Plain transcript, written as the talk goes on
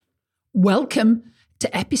Welcome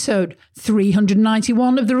to episode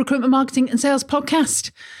 391 of the Recruitment, Marketing and Sales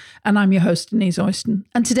podcast. And I'm your host, Denise Oyston.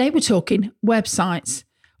 And today we're talking websites.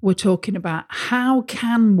 We're talking about how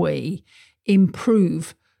can we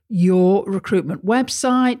improve your recruitment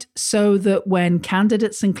website so that when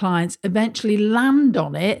candidates and clients eventually land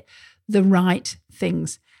on it, the right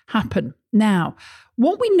things happen. Now,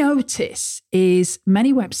 what we notice is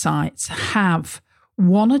many websites have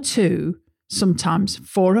one or two, sometimes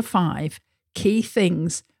 4 or 5 key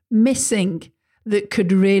things missing that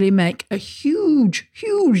could really make a huge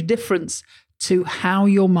difference to how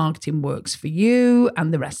your marketing works for you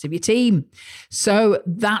and the rest of your team. So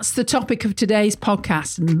that's the topic of today's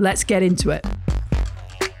podcast, and let's get into it.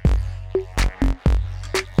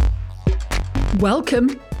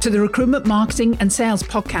 Welcome to the Recruitment, Marketing and Sales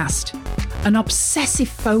podcast. An obsessive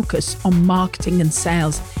focus on marketing and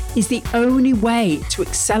sales is the only way to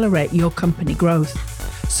accelerate your company growth.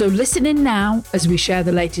 So listen in now as we share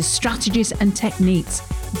the latest strategies and techniques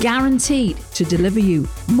guaranteed to deliver you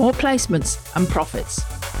more placements and profits.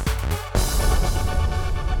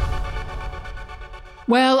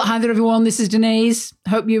 Well, hi there everyone, this is Denise.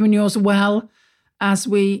 Hope you and yours are well as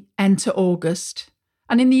we enter August.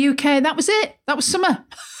 And in the UK, that was it. That was summer.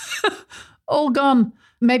 All gone.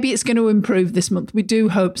 Maybe it's going to improve this month. We do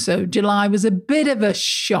hope so. July was a bit of a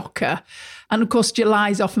shocker. And of course, July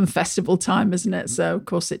is often festival time, isn't it? So, of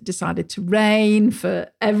course, it decided to rain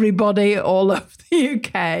for everybody all over the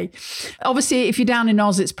UK. Obviously, if you're down in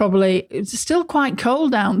Oz, it's still quite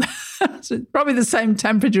cold down there. So it's probably the same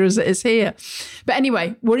temperature as it is here. But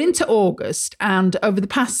anyway, we're into August. And over the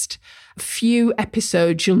past few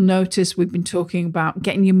episodes, you'll notice we've been talking about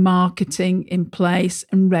getting your marketing in place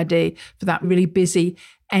and ready for that really busy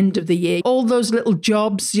end of the year. All those little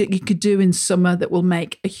jobs you could do in summer that will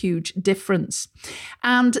make a huge difference.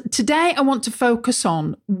 And today I want to focus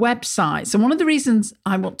on websites. And one of the reasons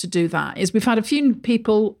I want to do that is we've had a few new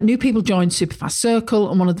people join Superfast Circle.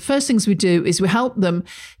 And one of the first things we do is we help them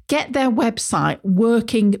get their website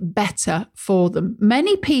working better for them.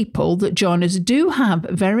 Many people that join us do have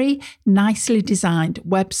very nicely designed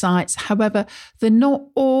websites. However, they're not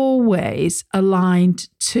always aligned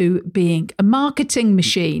to being a marketing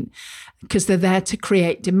machine because they're there to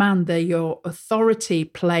create demand. They're your authority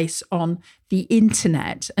place on the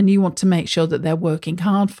internet, and you want to make sure that they're working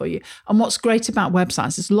hard for you. And what's great about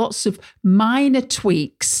websites is lots of minor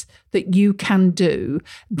tweaks that you can do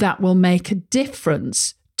that will make a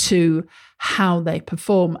difference to how they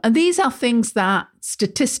perform. And these are things that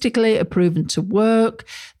statistically are proven to work.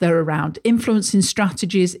 They're around influencing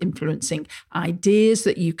strategies, influencing ideas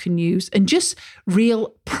that you can use, and just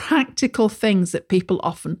real practical things that people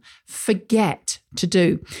often forget to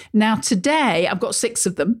do. Now, today, I've got 6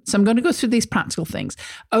 of them. So I'm going to go through these practical things.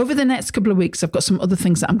 Over the next couple of weeks, I've got some other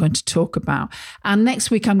things that I'm going to talk about. And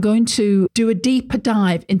next week, I'm going to do a deeper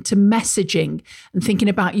dive into messaging and thinking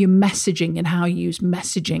about your messaging and how you use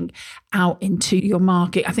messaging out into your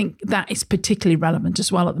market. I think that is particularly relevant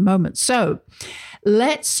as well at the moment. So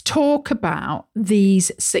let's talk about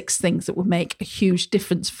these 6 things that will make a huge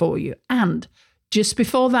difference for you. And just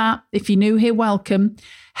before that, if you're new here, welcome.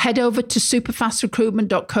 Head over to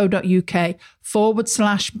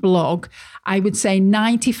superfastrecruitment.co.uk/blog. I would say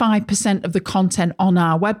 95% of the content on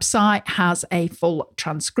our website has a full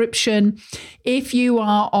transcription. If you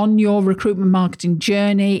are on your recruitment marketing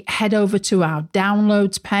journey, head over to our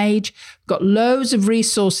downloads page. We've got loads of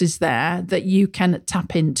resources there that you can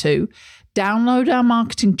tap into. Download our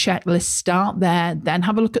marketing checklist, start there, then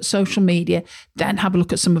have a look at social media, then have a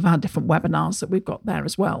look at some of our different webinars that we've got there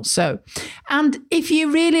as well. So, and if you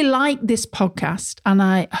really like this podcast, and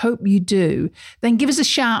I hope you do, then give us a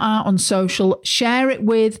shout out on social, share it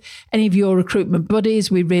with any of your recruitment buddies.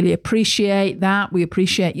 We really appreciate that. We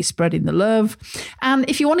appreciate you spreading the love. And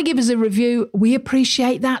if you want to give us a review, we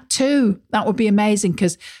appreciate that too. That would be amazing,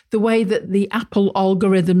 because the way that the Apple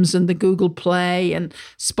algorithms and the Google Play and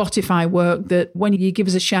Spotify work, that when you give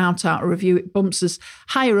us a shout out or review, it bumps us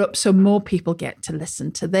higher up so more people get to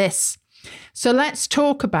listen to this. So let's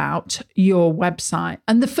talk about your website.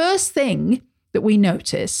 And the first thing that we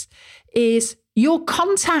notice is your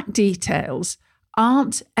contact details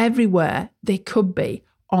aren't everywhere they could be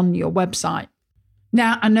on your website.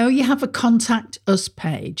 Now, I know you have a contact us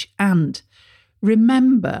page, and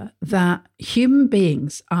remember that human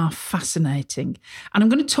beings are fascinating. And I'm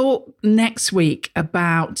going to talk next week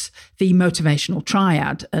about the motivational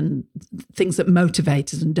triad and things that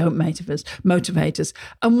motivate us and don't motivate us.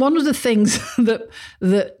 And one of the things that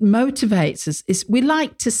motivates us is we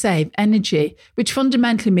like to save energy, which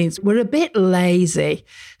fundamentally means we're a bit lazy.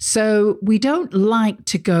 So we don't like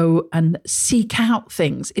to go and seek out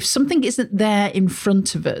things. If something isn't there in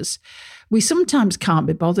front of us, we sometimes can't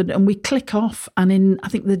be bothered and we click off. And in, I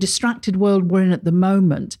think, the distracted world we're in at the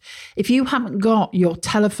moment, if you haven't got your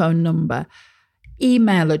telephone number,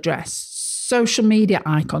 email address, social media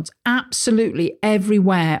icons, absolutely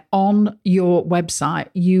everywhere on your website,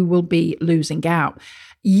 you will be losing out.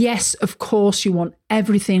 Yes, of course, you want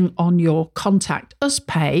everything on your Contact Us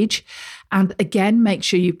page. And again, make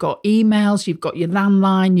sure you've got emails, you've got your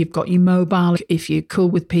landline, you've got your mobile. If you're cool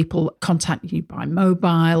with people contacting you by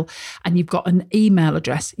mobile, and you've got an email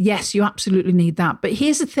address. Yes, you absolutely need that. But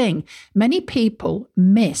here's the thing. Many people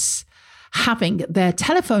miss having their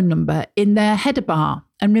telephone number in their header bar.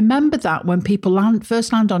 And remember that when people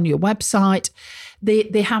first land on your website,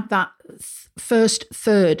 they have that first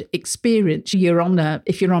third experience. If you're on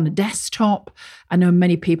a desktop, I know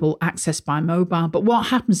many people access by mobile, but what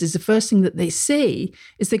happens is the first thing that they see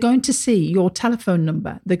is they're going to see your telephone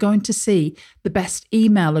number. They're going to see the best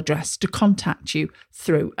email address to contact you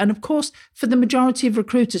through. And of course, for the majority of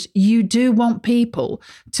recruiters, you do want people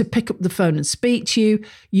to pick up the phone and speak to you.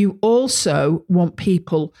 You also want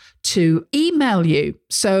people to email you.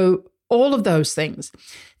 So all of those things.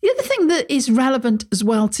 The other thing that is relevant as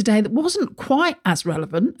well today that wasn't quite as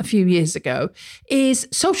relevant a few years ago is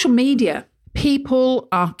social media. People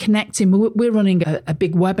are connecting. We're running a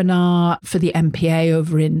big webinar for the MPA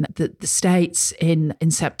over in the States in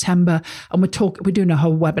September, and we're doing a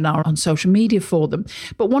whole webinar on social media for them.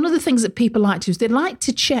 But one of the things that people like to do is they like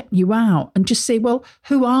to check you out and just say, well,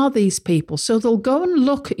 who are these people? So they'll go and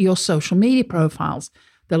look at your social media profiles.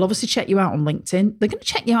 They'll obviously check you out on LinkedIn. They're going to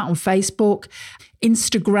check you out on Facebook,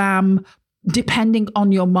 Instagram, depending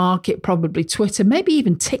on your market, probably Twitter, maybe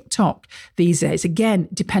even TikTok these days, again,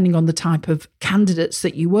 depending on the type of candidates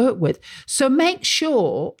that you work with. So make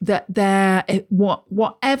sure that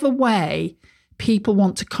whatever way people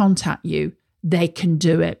want to contact you, they can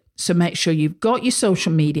do it. So make sure you've got your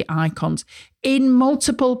social media icons in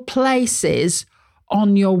multiple places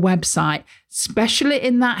on your website, especially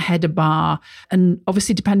in that header bar. And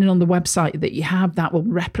obviously, depending on the website that you have, that will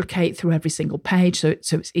replicate through every single page. So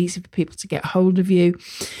it's easy for people to get hold of you.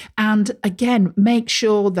 And again, make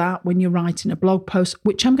sure that when you're writing a blog post,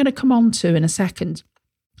 which I'm going to come on to in a second,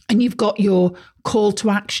 and you've got your call to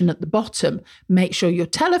action at the bottom, make sure your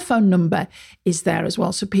telephone number is there as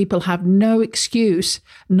well. So people have no excuse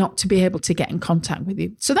not to be able to get in contact with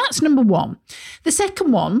you. So that's number one. The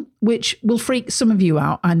second one, which will freak some of you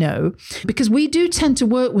out, I know, because we do tend to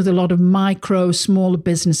work with a lot of smaller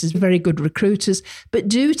businesses, very good recruiters, but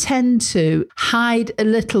do tend to hide a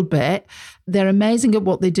little bit. They're amazing at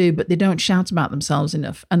what they do, but they don't shout about themselves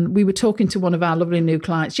enough. And we were talking to one of our lovely new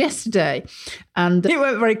clients yesterday, and it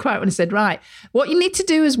went very quiet when I said, right, what you need to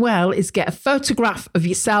do as well is get a photograph of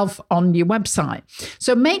yourself on your website.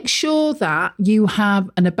 So make sure that you have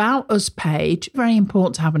an About Us page. Very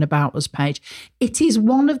important to have an About Us page. It is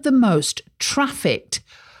one of the most trafficked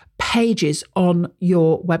pages on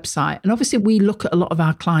your website. And obviously we look at a lot of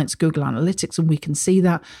our clients' Google Analytics, and we can see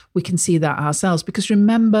that ourselves, because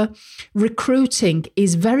remember, recruiting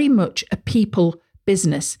is very much a people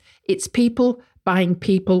business. It's people buying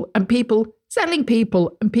people and people selling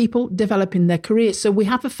people and people developing their careers. So we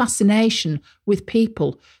have a fascination with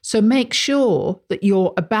people. So make sure that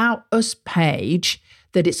your About Us page,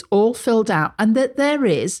 that it's all filled out and that there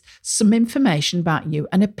is some information about you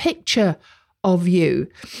and a picture of you.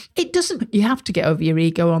 You have to get over your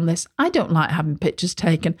ego on this. I don't like having pictures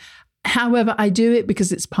taken. However, I do it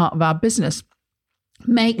because it's part of our business.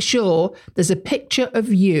 Make sure there's a picture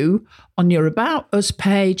of you on your About Us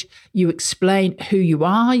page. You explain who you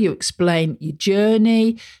are, you explain your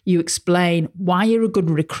journey, you explain why you're a good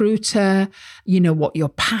recruiter, what your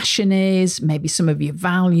passion is, maybe some of your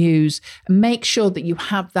values, and make sure that you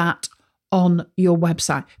have that on your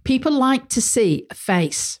website. People like to see a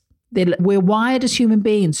face. We're wired as human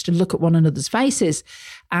beings to look at one another's faces.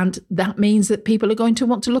 And that means that people are going to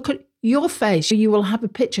want to look at your face. You will have a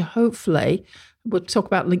picture, hopefully. We'll talk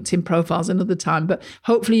about LinkedIn profiles another time, but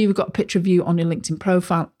hopefully you've got a picture of you on your LinkedIn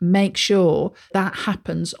profile. Make sure that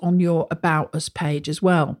happens on your About Us page as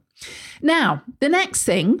well. Now, the next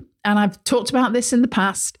thing, and I've talked about this in the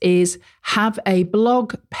past, is have a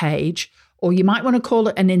blog page, or you might want to call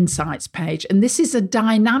it an insights page. And this is a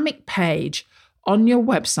dynamic page on your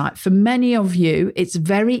website. For many of you, it's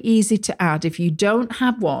very easy to add. If you don't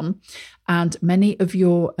have one, and many of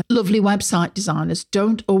your lovely website designers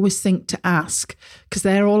don't always think to ask because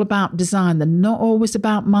they're all about design. They're not always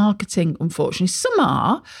about marketing, unfortunately. Some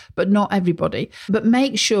are, but not everybody. But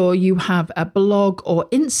make sure you have a blog or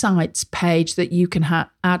insights page that you can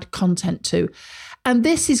add content to. And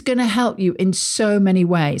this is going to help you in so many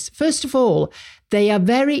ways. First of all, they are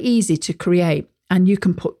very easy to create, and you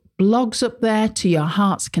can put blogs up there to your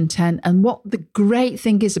heart's content. And what the great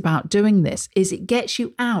thing is about doing this is it gets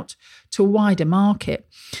you out to a wider market.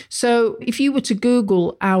 So if you were to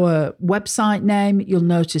Google our website name, you'll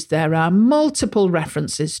notice there are multiple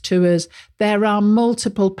references to us. There are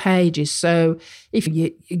multiple pages. So if you're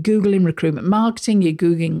Googling recruitment marketing, you're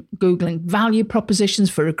Googling value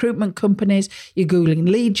propositions for recruitment companies, you're Googling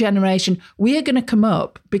lead generation, we are going to come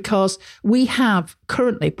up because we have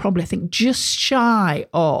currently probably, I think, just shy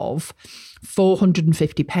of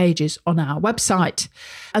 450 pages on our website.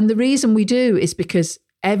 And the reason we do is because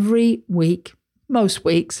every week, most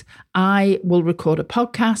weeks, I will record a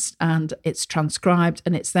podcast and it's transcribed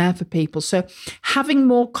and it's there for people. So having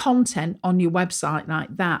more content on your website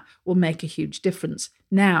like that will make a huge difference.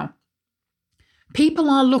 Now,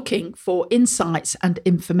 people are looking for insights and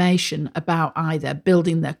information about either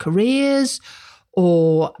building their careers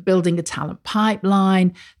or building a talent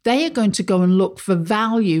pipeline. They are going to go and look for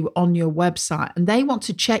value on your website and they want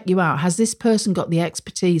to check you out. Has this person got the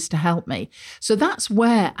expertise to help me? So that's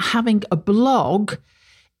where having a blog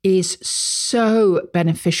is so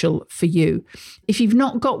beneficial for you. If you've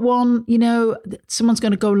not got one, someone's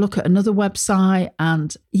going to go look at another website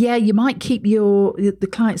and you might keep the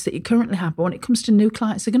clients that you currently have, but when it comes to new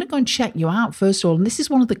clients, they're going to go and check you out first of all. And this is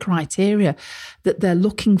one of the criteria that they're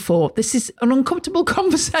looking for. This is an uncomfortable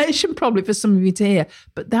conversation probably for some of you to hear,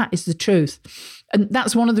 but that is the truth. And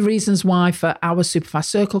that's one of the reasons why for our Superfast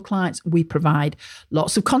Circle clients, we provide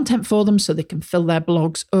lots of content for them so they can fill their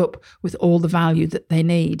blogs up with all the value that they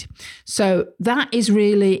need. So that is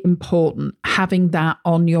really important, having that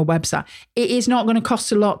on your website. It is not going to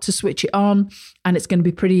cost a lot to switch it on, and it's going to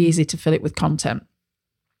be pretty easy to fill it with content.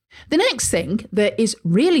 The next thing that is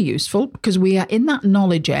really useful, because we are in that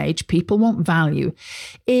knowledge age, people want value,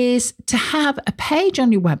 is to have a page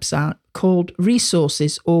on your website called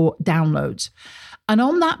resources or downloads. And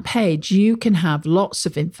on that page, you can have lots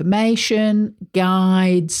of information,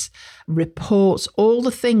 guides, reports, all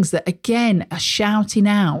the things that, again, are shouting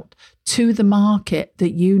out to the market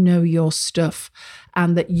that you know your stuff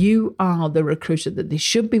and that you are the recruiter that they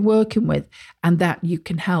should be working with and that you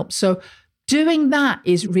can help. So doing that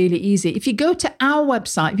is really easy. If you go to our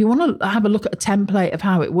website, if you want to have a look at a template of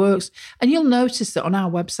how it works, and you'll notice that on our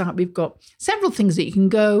website, we've got several things that you can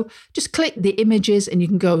go, just click the images and you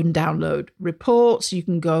can go and download reports. You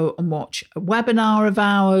can go and watch a webinar of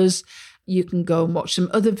ours. You can go and watch some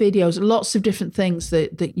other videos, lots of different things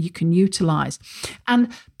that you can utilize.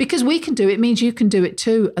 And because we can do it, means you can do it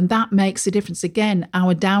too. And that makes a difference. Again,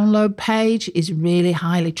 our download page is really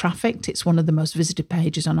highly trafficked. It's one of the most visited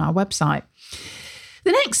pages on our website.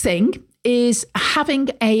 The next thing is having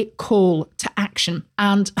a call to action.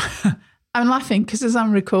 And I'm laughing because as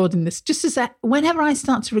I'm recording this, whenever I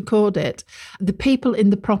start to record it, the people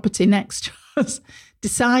in the property next to us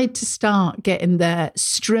decide to start getting their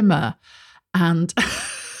strimmer and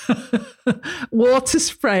water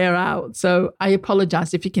sprayer out. So I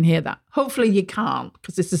apologize if you can hear that. Hopefully you can't,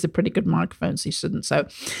 because this is a pretty good microphone, so you shouldn't. So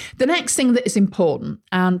the next thing that is important,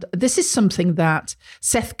 and this is something that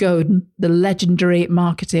Seth Godin, the legendary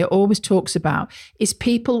marketer, always talks about, is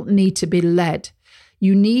people need to be led.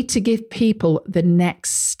 You need to give people the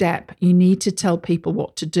next step. You need to tell people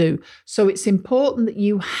what to do. So it's important that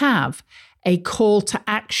you have a call to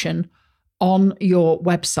action on your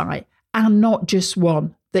website, and not just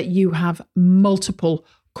one, that you have multiple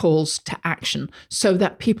calls to action so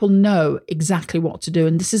that people know exactly what to do.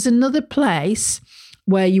 And this is another place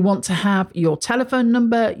where you want to have your telephone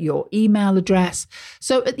number, your email address.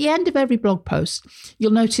 So at the end of every blog post,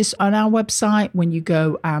 you'll notice on our website, when you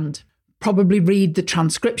go and probably read the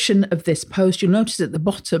transcription of this post, you'll notice at the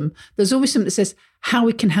bottom, there's always something that says how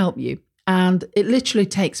we can help you. And it literally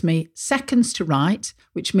takes me seconds to write,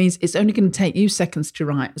 which means it's only going to take you seconds to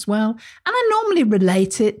write as well. And I normally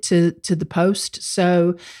relate it to the post.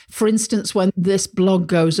 So, for instance, when this blog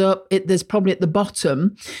goes up, there's probably at the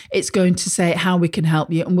bottom, it's going to say how we can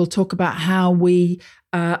help you. And we'll talk about how we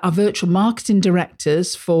are virtual marketing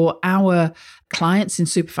directors for our clients in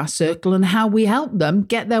Superfast Circle and how we help them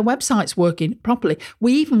get their websites working properly.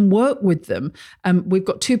 We even work with them. We've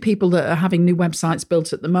got 2 people that are having new websites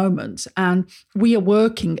built at the moment, and we are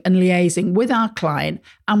working and liaising with our client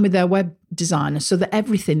and with their designer so that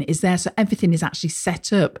everything is there. So everything is actually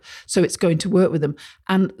set up so it's going to work with them.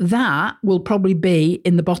 And that will probably be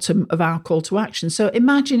in the bottom of our call to action. So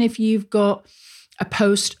imagine if you've got a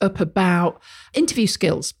post up about interview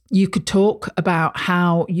skills. You could talk about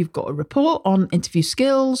how you've got a report on interview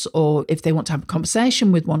skills, or if they want to have a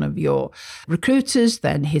conversation with one of your recruiters,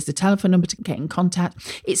 then here's the telephone number to get in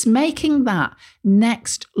contact. It's making that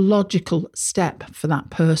next logical step for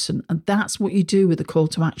that person. And that's what you do with the call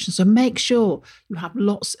to action. So make sure you have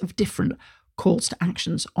lots of different calls to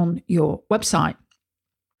actions on your website.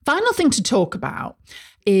 Final thing to talk about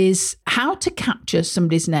is how to capture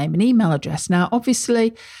somebody's name and email address. Now,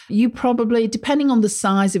 obviously, you probably, depending on the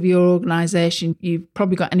size of your organization, you've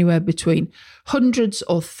probably got anywhere between hundreds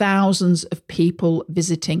or thousands of people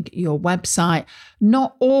visiting your website.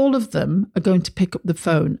 Not all of them are going to pick up the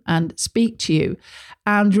phone and speak to you.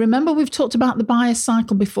 And remember, we've talked about the buyer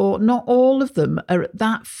cycle before. Not all of them are at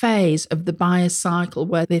that phase of the buyer cycle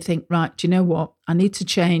where they think, right, do you know what? I need to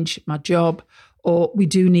change my job, or we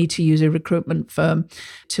do need to use a recruitment firm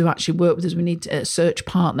to actually work with us. We need a search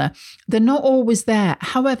partner. They're not always there.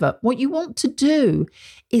 However, what you want to do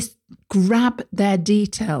is grab their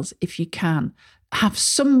details if you can. Have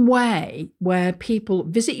some way where people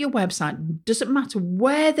visit your website, doesn't matter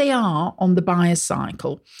where they are on the buyer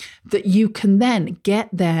cycle, that you can then get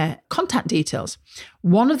their contact details.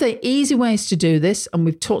 One of the easy ways to do this, and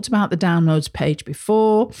we've talked about the downloads page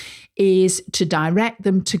before, is to direct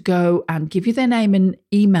them to go and give you their name and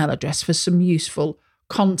email address for some useful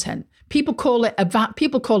content. People call it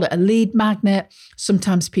a lead magnet.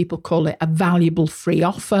 Sometimes people call it a valuable free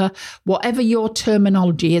offer. Whatever your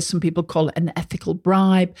terminology is, some people call it an ethical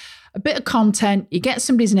bribe. A bit of content, you get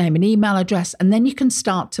somebody's name and email address, and then you can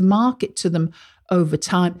start to market to them over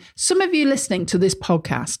time. Some of you listening to this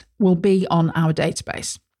podcast will be on our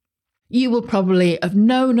database. You will probably have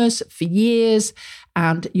known us for years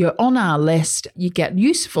and you're on our list. You get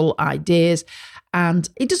useful ideas. And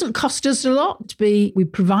it doesn't cost us a lot we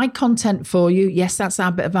provide content for you. Yes, that's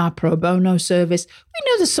our bit of our pro bono service.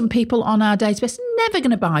 We know there's some people on our database never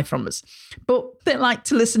going to buy from us, but they like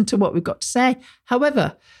to listen to what we've got to say.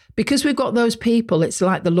 However, because we've got those people, it's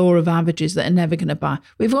like the law of averages that are never going to buy.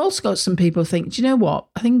 We've also got some people who think, do you know what?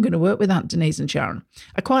 I think I'm going to work with Aunt Denise and Sharon.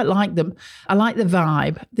 I quite like them. I like the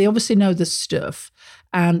vibe. They obviously know the stuff.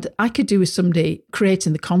 And I could do with somebody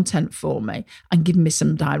creating the content for me and giving me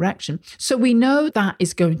some direction. So we know that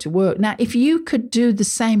is going to work. Now, if you could do the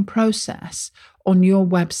same process on your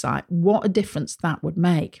website, what a difference that would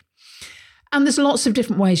make. And there's lots of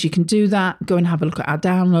different ways you can do that. Go and have a look at our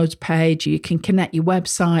downloads page. You can connect your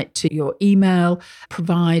website to your email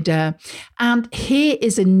provider. And here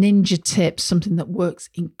is a ninja tip, something that works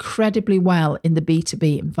incredibly well in the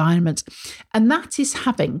B2B environment. And that is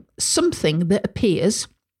having something that appears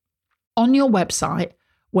on your website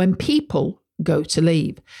when people go to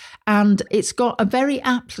leave. And it's got a very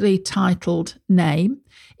aptly titled name.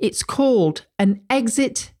 It's called an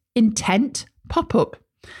exit intent pop-up.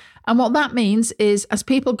 And what that means is as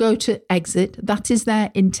people go to exit, that is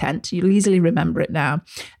their intent. You'll easily remember it now.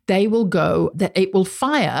 They will go, that it will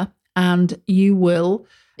fire, and you will,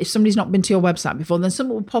 if somebody's not been to your website before, then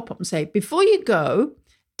someone will pop up and say, before you go,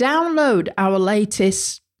 download our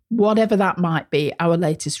latest, whatever that might be, our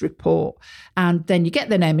latest report. And then you get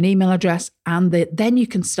their name and email address, and then you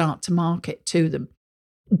can start to market to them.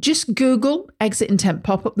 Just Google exit intent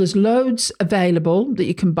pop-up. There's loads available that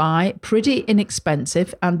you can buy, pretty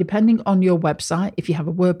inexpensive. And depending on your website, if you have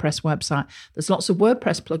a WordPress website, there's lots of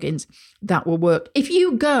WordPress plugins that will work. If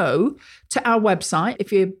you go to our website,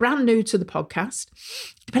 if you're brand new to the podcast,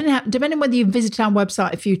 depending whether you've visited our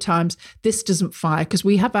website a few times, this doesn't fire because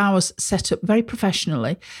we have ours set up very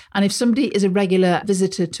professionally. And if somebody is a regular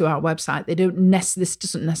visitor to our website, this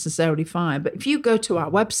doesn't necessarily fire. But if you go to our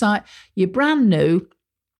website, you're brand new,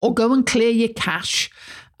 or go and clear your cache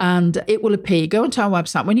and it will appear. Go onto our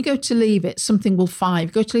website. When you go to leave it, something will fire.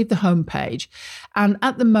 Go to leave the homepage. And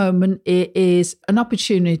at the moment, it is an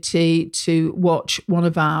opportunity to watch one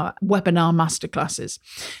of our webinar masterclasses.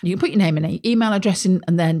 You can put your name and email address in,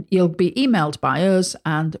 and then you'll be emailed by us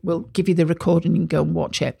and we'll give you the recording. You can go and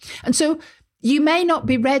watch it. And so you may not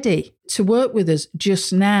be ready to work with us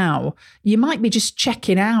just now. You might be just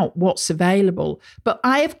checking out what's available, but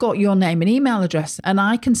I have got your name and email address and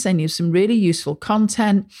I can send you some really useful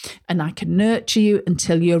content and I can nurture you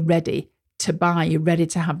until you're ready to buy, you're ready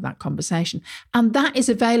to have that conversation. And that is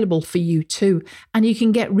available for you too. And you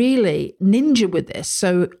can get really ninja with this.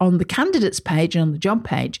 So on the candidates page and on the job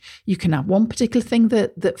page, you can have one particular thing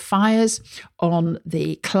that fires. On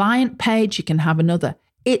the client page, you can have another.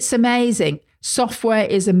 It's amazing. Software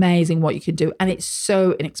is amazing what you can do, and it's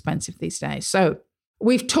so inexpensive these days. So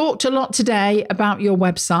we've talked a lot today about your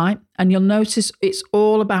website, and you'll notice it's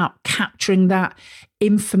all about capturing that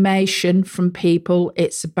information from people.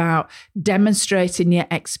 It's about demonstrating your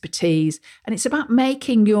expertise, and it's about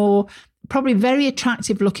making your probably very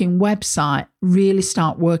attractive looking website really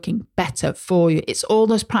start working better for you. It's all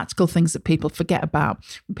those practical things that people forget about.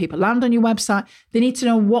 When people land on your website, they need to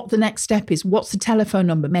know what the next step is. What's the telephone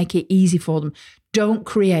number? Make it easy for them. Don't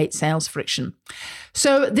create sales friction.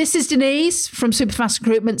 So this is Denise from Superfast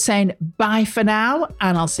Recruitment saying bye for now,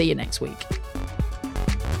 and I'll see you next week.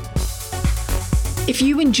 If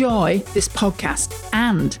you enjoy this podcast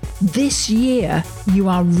and this year you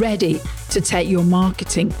are ready to take your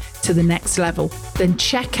marketing to the next level, then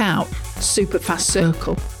check out Superfast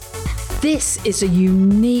Circle. This is a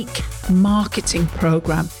unique marketing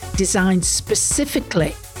program designed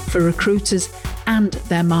specifically for recruiters and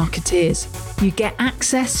their marketeers. You get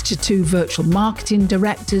access to 2 virtual marketing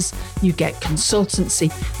directors, you get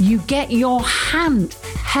consultancy, you get your hand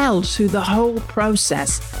held through the whole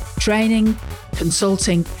process, training,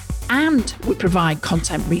 consulting, and we provide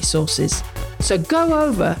content resources. So go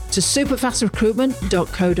over to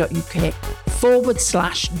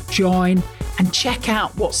superfastrecruitment.co.uk/join and check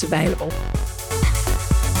out what's available.